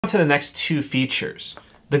On to the next two features.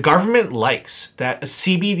 The government likes that a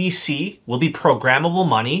CBDC will be programmable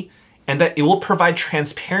money and that it will provide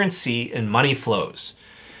transparency in money flows.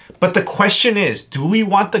 But the question is, do we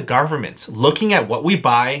want the government looking at what we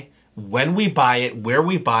buy, when we buy it, where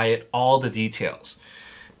we buy it, all the details?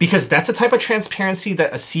 Because that's a type of transparency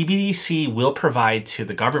that a CBDC will provide to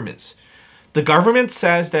the governments. The government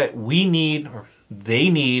says that we need, or they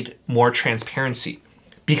need, more transparency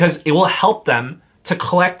because it will help them to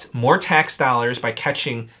collect more tax dollars by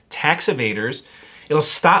catching tax evaders. It'll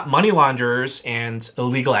stop money launderers and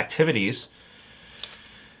illegal activities.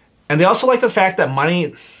 And they also like the fact that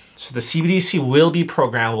money, so the CBDC will be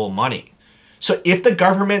programmable money. So if the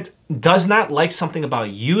government does not like something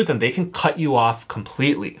about you, then they can cut you off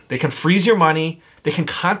completely. They can freeze your money. They can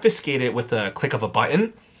confiscate it with a click of a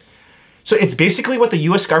button. So it's basically what the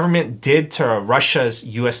US government did to Russia's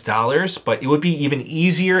US dollars, but it would be even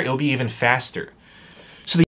easier. It would be even faster.